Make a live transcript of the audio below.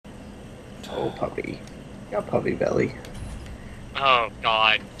Oh, puppy. Got puppy belly. Oh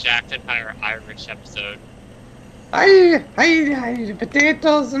god, Jack's entire Irish episode. I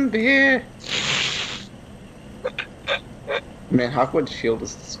potatoes and beer. Man, Hawkwood's shield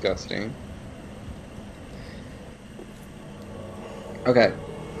is disgusting. Okay,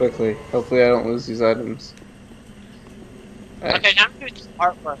 quickly. Hopefully I don't lose these items. Alright, Okay, now I'm doing just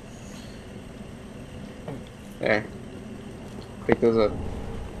artwork. there. Pick those up.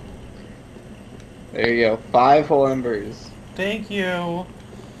 There you go. 5 whole embers. Thank you.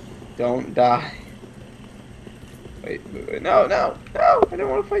 Don't die. Wait, no, no, no! I don't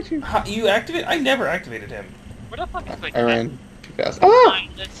want to fight you. How, you activate? I never activated him. Where the fuck is my I ran too fast. Ah!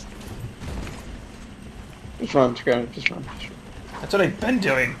 Just run, Scraner, just run. That's what I've been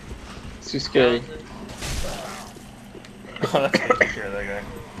doing. It's too scary. Oh, that's taking care of that guy.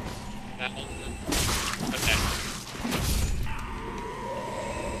 Okay.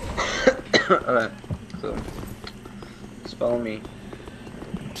 Alright, so just follow me.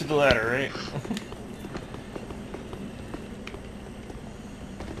 To the ladder, right?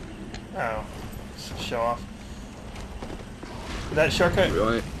 Oh, show off. Is that shortcut?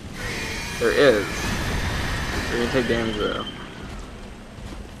 Really? There is. You're gonna take damage though.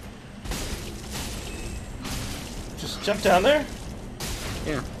 Just jump down there?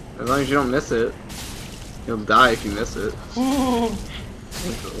 Yeah, as long as you don't miss it. You'll die if you miss it. Ooh.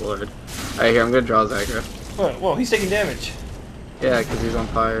 Thank the Lord. Alright, here, I'm gonna draw Zagra. What? Whoa, he's taking damage. Yeah, because he's on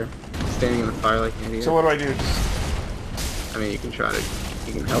fire. Standing in the fire like an idiot. So what do I do? I mean, you can try to...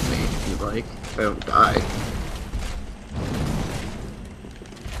 You can help me if you'd like. If I don't die.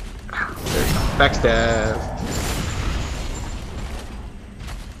 There you go. Backstab.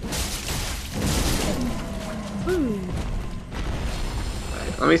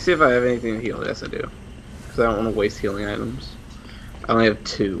 Alright, let me see if I have anything to heal. Yes, I do. Because I don't want to waste healing items. I only have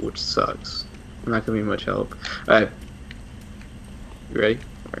 2, which sucks. I'm not going to be much help. Alright. You ready?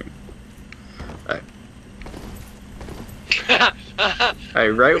 Alright.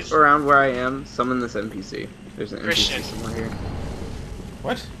 Alright, right around where I am, summon this NPC. There's an Christian. NPC somewhere here.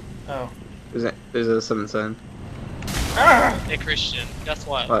 What? Oh. There's a summon sign. Ah! Hey Christian, guess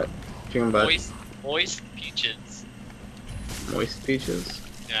what? What? Chicken butt. Moist peaches. Moist peaches?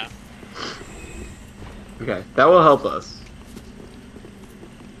 Yeah. Okay, that will help us.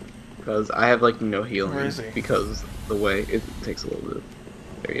 Because I have like no Where healing. is he? Because the way it takes a little bit.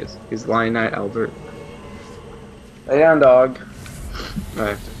 There he is. He's Lion Knight Albert. Lay down, dog.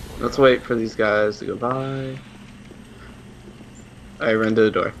 Alright, let's wait for these guys to go by. Alright, run to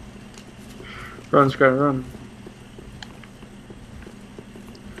the door. Run, Scraner, run.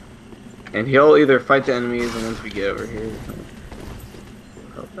 And he'll either fight the enemies, and once we get over here,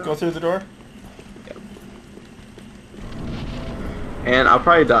 Go through the door? Yep. And I'll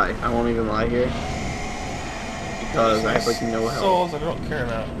probably die. I won't even lie here. Because I have like no health. Souls I don't care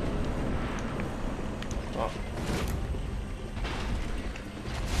about. Oh.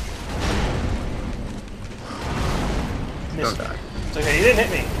 Don't die. It's okay, he didn't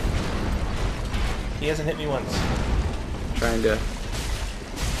hit me. He hasn't hit me once. Trying to...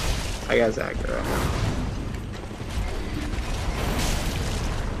 I got Zagra right now.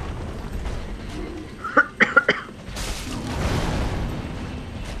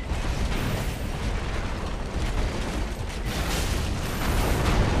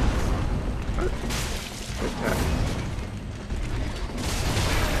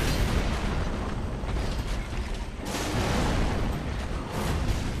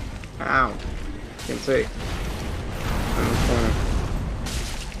 Ow. Can't see. I'm in the corner.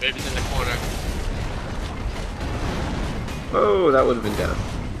 Baby's in the corner. Oh, that would have been death.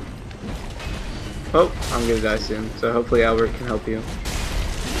 Oh, I'm gonna die soon, so hopefully Albert can help you.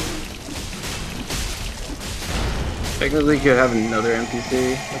 Technically, you could have another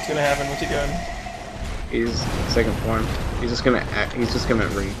NPC. What's gonna happen? What's he doing? He's second form. He's just gonna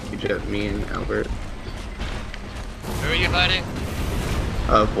rage at me and Albert. Who are you fighting?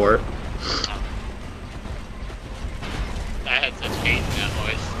 Vordt. I had such hate in that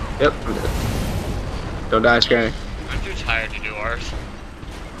voice. Yep, I'm dead. Don't die, Scraner. I'm too tired to do ours.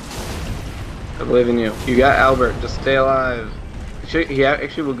 I believe in you. You got Albert. Just stay alive. He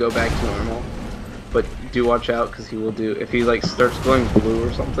actually will go back to normal, but do watch out because he will do. If he like starts going blue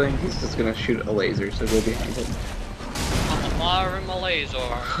or something, he's just gonna shoot a laser. So go behind him. I'm a fire in my laser.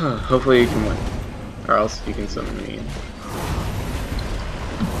 Hopefully you can win, or else you can summon me.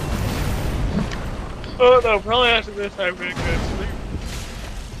 Oh no, probably after this I'm gonna go to sleep.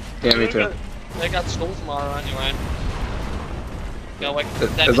 Yeah, me too. They got school tomorrow anyway. Got like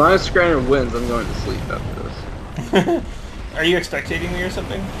As long as Scraner wins, I'm going to sleep after this. Are you expectating me or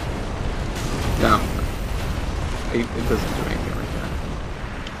something? No. It doesn't do anything like that.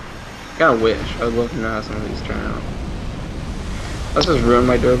 I kinda wish. I'd love to know how some of these turn out. Let's just ruin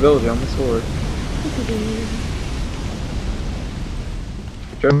my durability on the sword.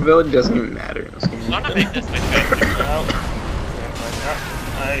 Durability doesn't even matter in this game. I'm gonna make this my favorite. Well, can't find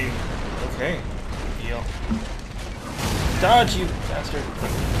out. Okay. Heal. Dodge, you bastard.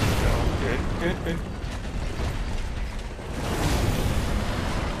 Good, good, good.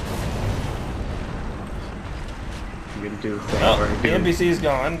 I'm gonna do the thing Well, where I the do. NPC is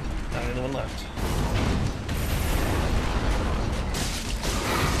gone. Not anyone left.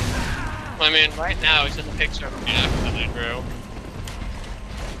 I mean, right now it's just a picture of me that I drew.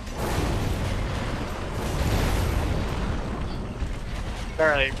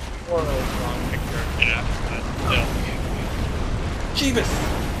 Very poorly drawn picture of me, but still. Jeebus!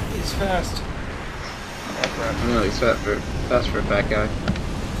 He's fast. Oh crap. I know he's fast for a fat guy.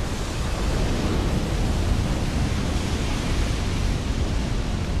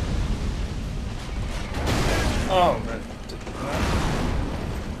 Oh, that did not.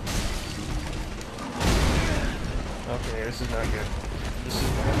 Okay, this is not good. This is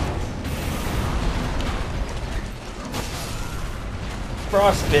bad.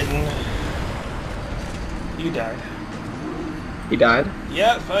 Frostbitten. You died. He died?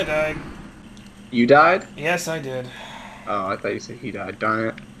 Yep, I died. You died? Yes, I did. Oh, I thought you said he died. Darn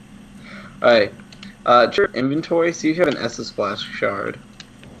it. Alright. To your inventory, see if you have an Estus Splash shard.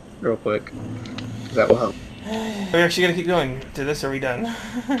 Real quick. That will help. We're actually gonna keep going to this. Are we done?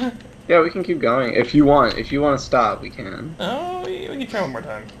 Yeah, we can keep going. If you want. If you want to stop, we can. Oh, we can try one more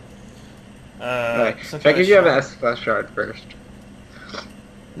time. Alright. Some Check kind if of you have an shard. Estus Splash shard first.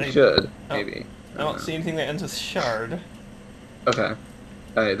 You Hey. should. Oh. Maybe. I don't see anything that ends with shard. Okay.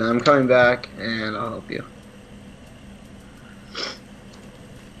 Alright, then I'm coming back and I'll help you.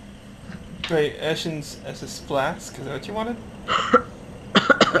 Wait, Ashen's as a Splask? Is that what you wanted?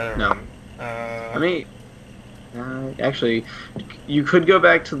 No. I I mean, actually, you could go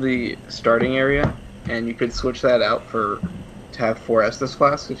back to the starting area and you could switch that out to have 4 Estus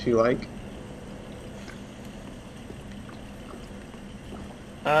Flasks if you like.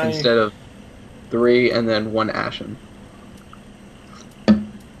 Instead of 3 and then 1 Ashen.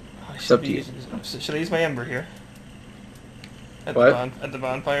 Should I use my ember here? At What? at the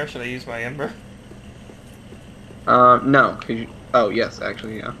bonfire, should I use my ember? No. Could you? Oh, yes,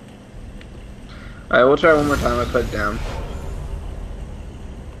 actually, yeah. Alright, we'll try one more time. I put it down.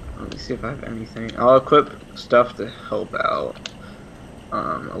 Let me see if I have anything. I'll equip stuff to help out.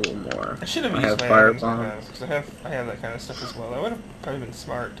 A little more. I should have I used have my fire items bomb. because I have that kind of stuff as well. That would have probably been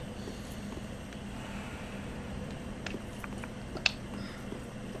smart.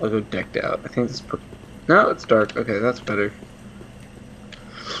 I'll go decked out. I think this. No, it's dark. Okay, that's better.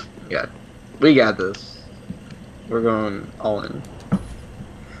 Yeah, we got this. We're going all in.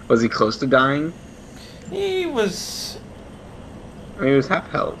 Was he close to dying? He was. I mean, he was half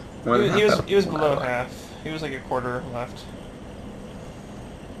health. He was below half. He was like a quarter left.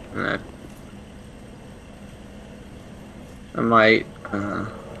 I might. No,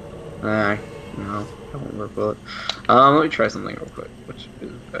 that won't work well. Let me try something real quick. Which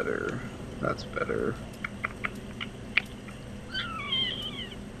is better? That's better.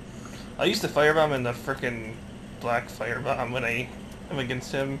 I used the firebomb and the frickin' black firebomb when I am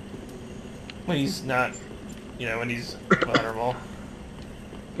against him. When he's not, when he's vulnerable.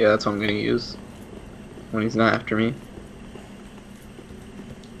 Yeah, that's what I'm gonna use when he's not after me.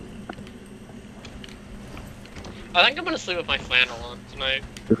 I think I'm gonna sleep with my flannel on tonight.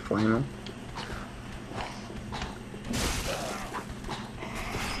 Your flannel.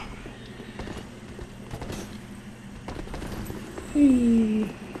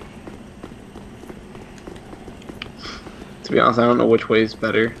 To be honest, I don't know which way is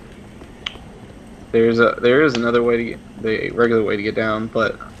better. There is another way to get the regular way to get down,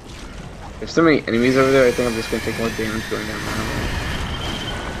 but there's so many enemies over there. I think I'm just gonna take more damage going down now.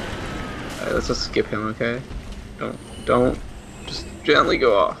 Alright, let's just skip him, okay? Don't just gently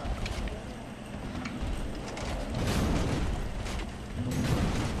go off.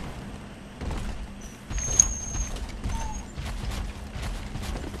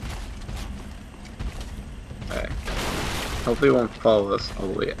 Okay. Hopefully it won't follow us all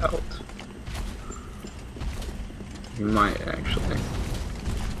the way out. He might actually.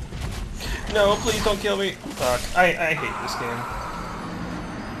 No, please don't kill me. Fuck. I hate this game.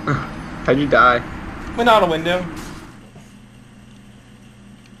 How'd you die? Went out a window.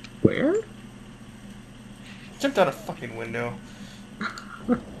 Where? Jumped out a fucking window.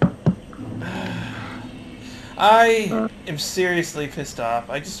 I am seriously pissed off.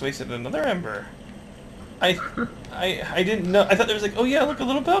 I just wasted another ember. I didn't know. I thought there was like, oh yeah, look, a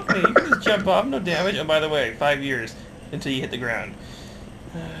little balcony. You can just jump off, no damage. And by the way, 5 years until you hit the ground.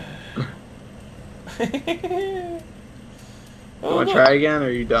 Oh, Want to try again, or are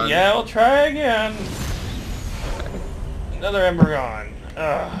you done? Yeah, we'll try again. Another ember gone.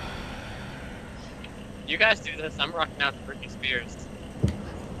 Ugh. You guys do this. I'm rocking out the Britney Spears.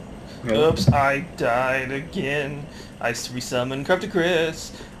 Yeah. Oops, I died again. I resummoned Corrupted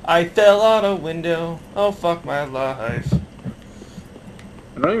Chris. I fell out a window. Oh, fuck my life.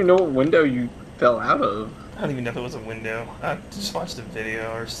 I don't even know what window you fell out of. I don't even know if it was a window. I just watched a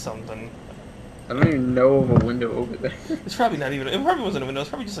video or something. I don't even know of a window over there. It's probably not even. It probably wasn't a window. It's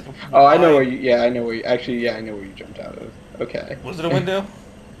probably just like a. Oh, I know where you. Yeah, I know where you. Actually, yeah, I know where you jumped out of. Okay. Was it a window?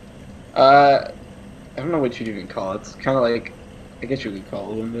 I don't know what you'd even call it. It's kind of like, I guess you could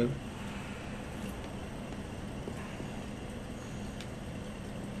call it a window.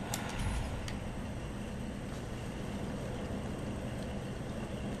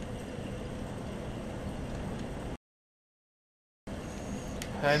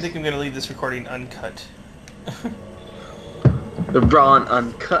 I think I'm gonna leave this recording uncut. The raw and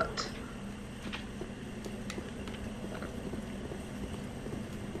uncut.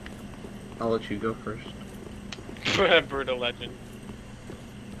 I'll let you go first. Brutal legend.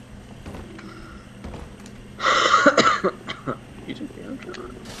 You took the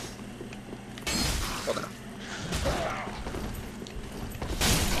outro. Hold on.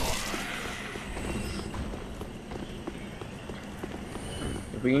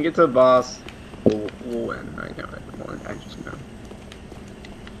 If we can get to the boss, we'll win. I know it. I just know.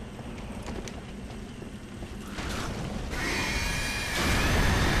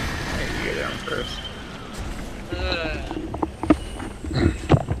 Hey, you go down first.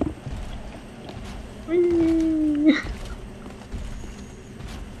 Whee!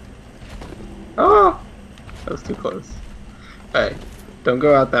 Oh! That was too close. Hey, don't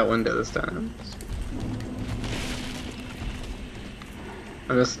go out that window this time.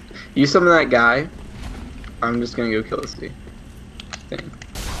 You summon that guy. I'm just gonna go kill this thing.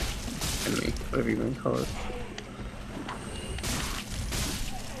 Enemy, whatever you want to call it.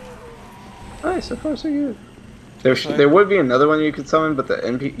 Alright, so far so good. There would be another one you could summon, but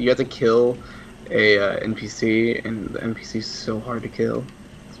you have to kill a NPC, and the NPC is so hard to kill.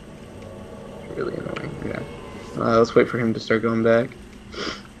 It's really annoying. Yeah. Let's wait for him to start going back.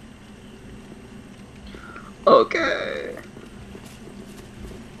 Okay.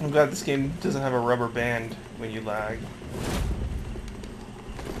 I'm glad this game doesn't have a rubber band when you lag.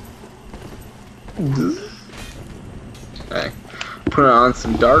 Okay. Put on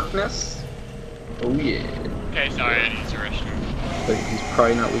some darkness. Oh yeah. Okay, sorry, I need to restroom. But he's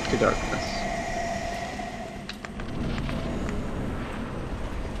probably not weak to darkness.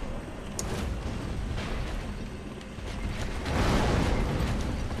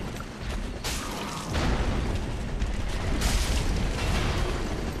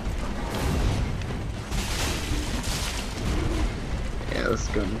 Yeah, this is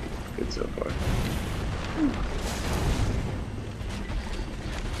going good so far.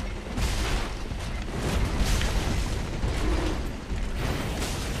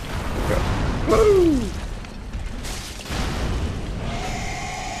 Woo!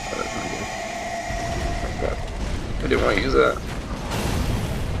 Oh, that's not good. Oh, crap. I didn't want to use that.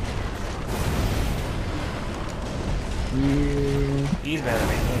 He's mad at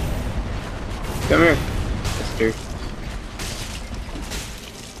me. Come here, mister.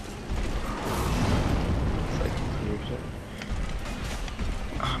 It's like weird shit.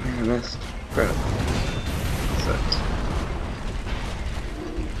 Oh man, I missed. Crap. Sucks.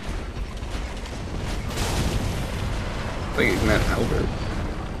 Like Matt Albert.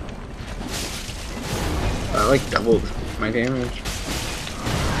 I like doubled my damage.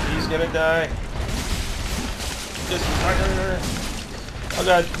 He's gonna die. Just oh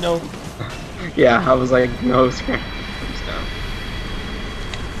god, no. Yeah, I was like, no, Scraner. I'm just down.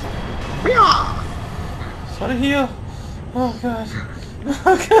 Yeah. Try to heal. Oh god.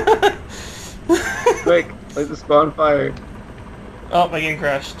 Oh god. Quick, light the spawn fire. Oh, my game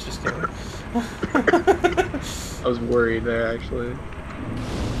crashed. Just kidding. I was worried there, actually.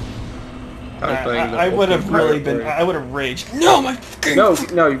 I would have really been. I would have raged. No, my. No,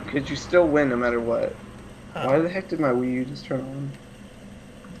 because you still win no matter what. Huh. Why the heck did my Wii U just turn on?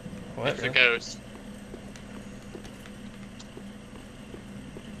 What? It's a ghost.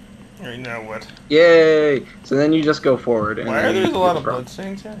 Or now what? Yay! So then you just go forward. And Why are there a lot of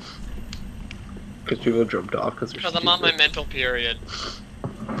bloodstains here? Because people dropped off because Because I'm on my mental period.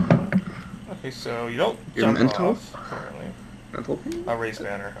 Okay, so you don't Your jump mental? off, apparently. Mental pain? I'll raise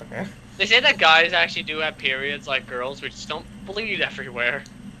banner, okay. They say that guys actually do have periods like girls, which don't bleed everywhere.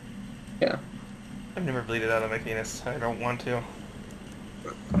 Yeah. I've never bleeded out of my penis. I don't want to.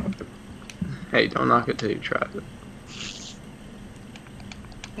 Hey, don't knock it till you try it.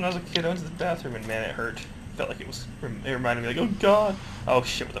 When I was a kid, I went to the bathroom and man, it hurt. Felt like it was. It reminded me, like, oh god! Oh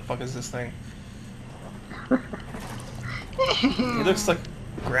shit! What the fuck is this thing? He looks like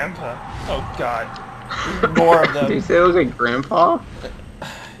Grandpa. Oh god! There's more of them. Did you say it was like Grandpa?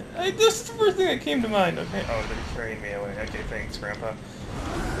 This is the first thing that came to mind. Okay. Oh, they're carrying me away. Okay, thanks, Grandpa.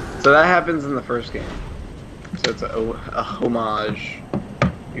 So that happens in the first game. So it's a homage,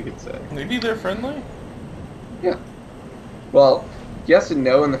 you could say. Maybe they're friendly. Yeah. Well, yes and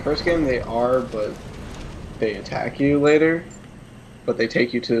no. In the first game they are, but they attack you later. But they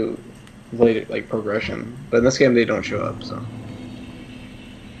take you to later, like progression. But in this game they don't show up. So.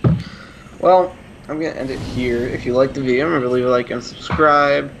 Well, I'm gonna end it here. If you liked the video, remember to leave a like and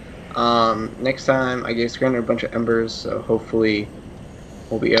subscribe. Next time I gave Scraner a bunch of embers, so hopefully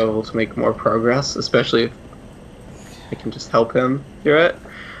we'll be able to make more progress, especially if I can just help him do it.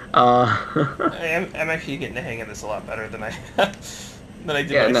 I'm actually getting the hang of this a lot better than I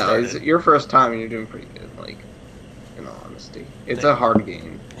did Yeah, when I no, started. it's your first time and you're doing pretty good, like, in all honesty. It's a hard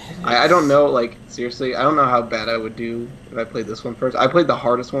game. I don't know, like, seriously, I don't know how bad I would do if I played this one first. I played the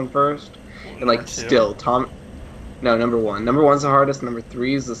hardest one first, and, like, still, no, number one. Number one's the hardest, number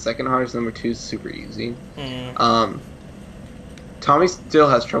three is the second hardest, number two is super easy. Tommy still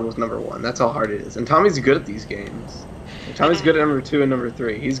has trouble with number one. That's how hard it is. And Tommy's good at these games. Tommy's good at number two and number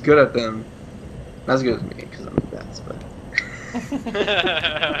three. He's good at them. Not as good as me, because I'm the best, but...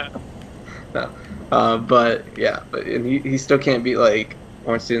 no. But, yeah. And he still can't beat, like,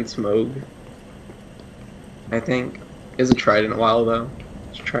 Orange Student Smoke. I think. He hasn't tried in a while, though.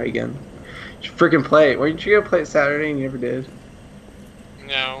 Should try again. Should freaking play it. Why didn't you go play it Saturday and you never did?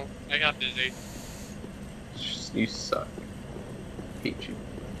 No, I got busy. You suck. Hate you.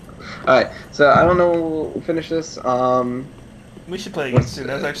 Alright, so I don't know when we'll finish this. We should play again soon.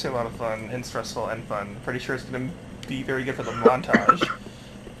 That was actually a lot of fun and stressful and fun. Pretty sure it's gonna be very good for the montage.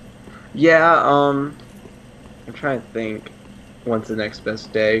 Yeah, I'm trying to think when's the next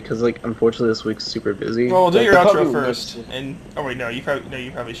best day, because, like, unfortunately this week's super busy. Well, we'll do your Probably outro first. And oh wait, no, you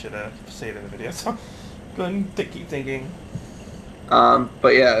probably should say it in the video. So go ahead and keep thinking.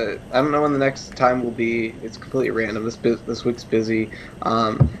 But yeah, I don't know when the next time will be. It's completely random. This week's busy.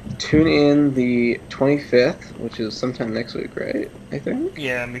 Tune in the 25th, which is sometime next week, right? I think.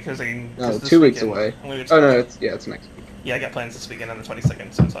 Yeah, because no, 2 weeks away. Oh no, it's next week. Yeah, I got plans this weekend on the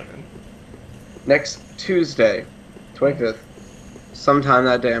 22nd, so it's all good. Next Tuesday, 25th. Sometime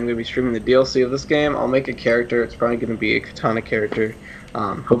that day, I'm going to be streaming the DLC of this game. I'll make a character. It's probably going to be a katana character.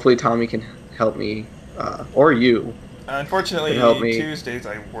 Hopefully Tommy can help me, or you. Unfortunately, help me. Tuesdays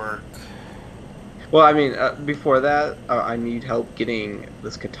I work. Well, I mean, before that, I need help getting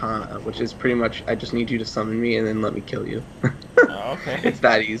this katana, which is pretty much, I just need you to summon me and then let me kill you. Oh, okay. It's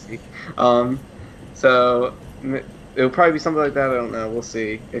that easy. So, it'll probably be something like that, I don't know, we'll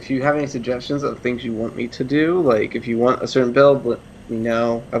see. If you have any suggestions of things you want me to do, like, if you want a certain build, let me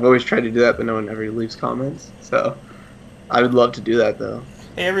know. I've always tried to do that, but no one ever leaves comments, so I would love to do that, though.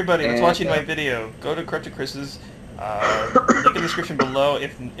 Hey everybody that's watching my video, go to Corrupted Chris's link in the description below.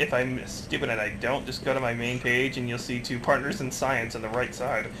 If I'm stupid and I don't, just go to my main page and you'll see 2 partners in science on the right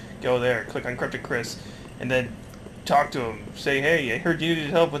side. Go there, click on Corrupted Chris, and then talk to him. Say, hey, I heard you needed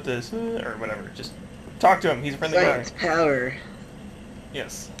help with this, or whatever. Just talk to him. He's a friendly Science guy. power.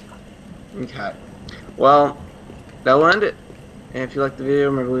 Yes. Okay. Well, that will end it. And if you liked the video,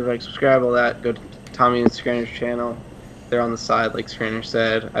 remember to leave a like, subscribe, all that. Go to Tommy and Scraner's channel. They're on the side, like Scraner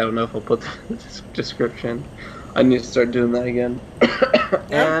said. I don't know if I'll put the description. I need to start doing that again.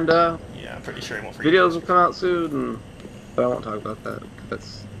 And, yeah, I'm pretty sure I won't forget. videos will come out soon, but I won't talk about that.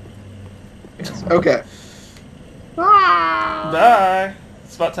 That's... Yes. Okay. Bye! Bye!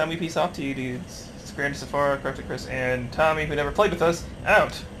 It's about time we peace off to you dudes. Scraner, Saphora, Corrupted Chris, and Tommy, who never played with us,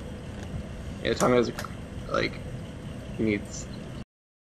 out! Yeah, Tommy has, like, he needs